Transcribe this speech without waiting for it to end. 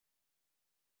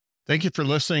Thank you for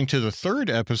listening to the third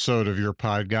episode of Your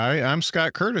Pod Guy. I'm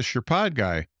Scott Curtis, your pod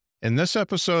guy. In this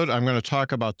episode, I'm going to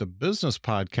talk about the business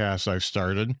podcast I've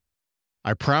started.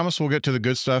 I promise we'll get to the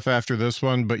good stuff after this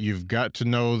one, but you've got to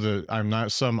know that I'm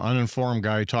not some uninformed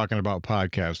guy talking about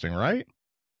podcasting, right?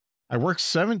 I worked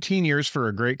 17 years for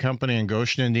a great company in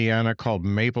Goshen, Indiana called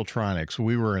Mapletronics.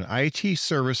 We were an IT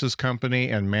services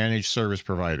company and managed service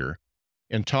provider.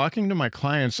 In talking to my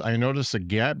clients, I noticed a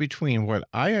gap between what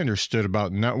I understood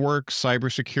about network,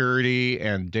 cybersecurity,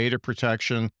 and data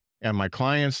protection, and my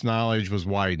clients' knowledge was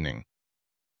widening.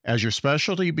 As your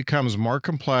specialty becomes more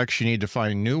complex, you need to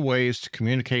find new ways to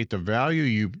communicate the value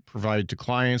you provide to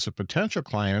clients and potential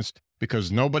clients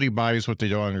because nobody buys what they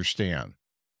don't understand.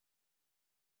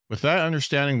 With that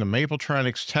understanding, the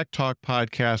Mapletronics Tech Talk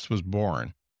podcast was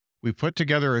born. We put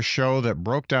together a show that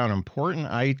broke down important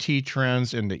IT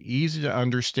trends into easy to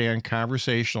understand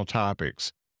conversational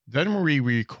topics. Then we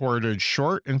recorded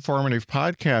short, informative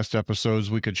podcast episodes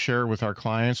we could share with our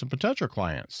clients and potential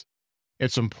clients.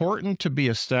 It's important to be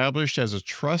established as a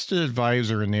trusted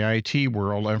advisor in the IT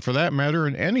world, and for that matter,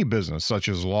 in any business such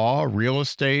as law, real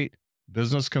estate,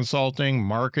 business consulting,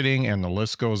 marketing, and the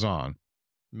list goes on.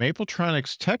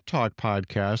 Mapletronics Tech Talk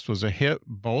podcast was a hit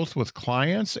both with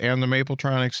clients and the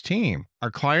Mapletronics team. Our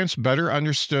clients better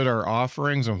understood our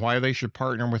offerings and why they should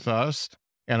partner with us,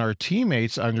 and our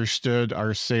teammates understood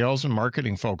our sales and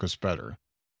marketing focus better.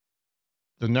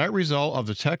 The net result of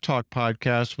the Tech Talk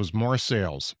podcast was more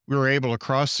sales. We were able to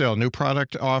cross-sell new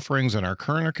product offerings in our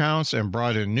current accounts and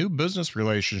brought in new business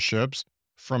relationships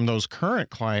from those current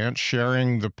clients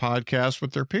sharing the podcast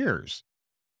with their peers.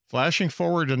 Flashing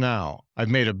forward to now, I've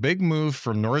made a big move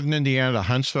from northern Indiana to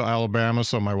Huntsville, Alabama,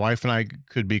 so my wife and I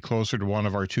could be closer to one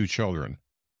of our two children.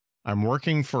 I'm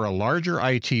working for a larger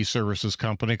IT services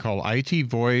company called IT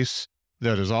Voice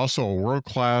that is also a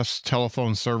world-class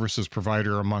telephone services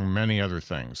provider, among many other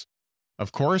things.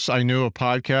 Of course, I knew a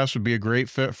podcast would be a great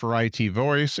fit for IT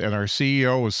Voice, and our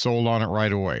CEO was sold on it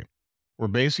right away. We're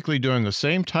basically doing the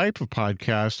same type of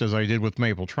podcast as I did with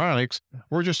Mapletronics.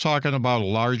 We're just talking about a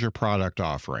larger product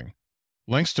offering.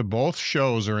 Links to both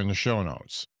shows are in the show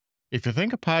notes. If you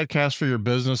think a podcast for your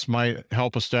business might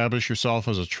help establish yourself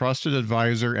as a trusted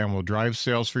advisor and will drive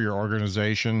sales for your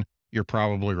organization, you're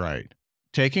probably right.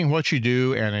 Taking what you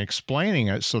do and explaining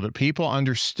it so that people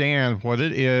understand what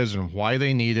it is and why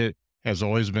they need it has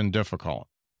always been difficult.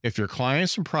 If your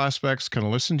clients and prospects can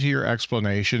listen to your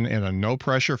explanation in a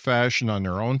no-pressure fashion on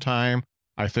their own time,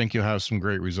 I think you'll have some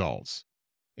great results.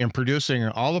 In producing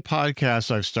all the podcasts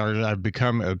I've started, I've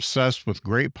become obsessed with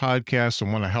great podcasts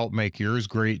and want to help make yours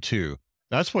great too.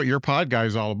 That's what Your Pod Guy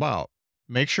is all about.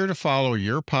 Make sure to follow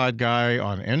Your Pod Guy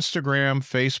on Instagram,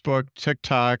 Facebook,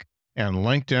 TikTok, and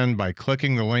LinkedIn by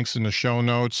clicking the links in the show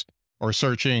notes or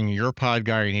searching Your Pod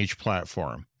Guy in each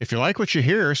platform. If you like what you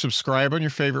hear, subscribe on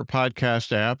your favorite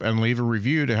podcast app and leave a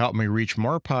review to help me reach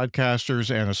more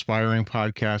podcasters and aspiring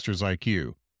podcasters like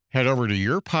you. Head over to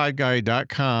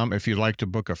yourpodguy.com if you'd like to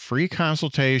book a free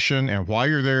consultation, and while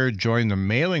you're there, join the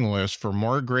mailing list for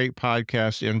more great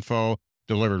podcast info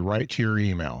delivered right to your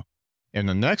email. In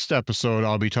the next episode,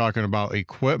 I'll be talking about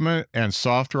equipment and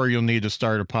software you'll need to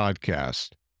start a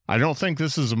podcast. I don't think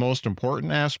this is the most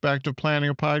important aspect of planning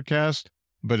a podcast,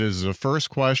 but it is the first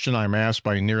question I'm asked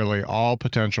by nearly all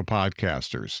potential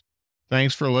podcasters.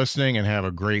 Thanks for listening and have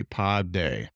a great pod day.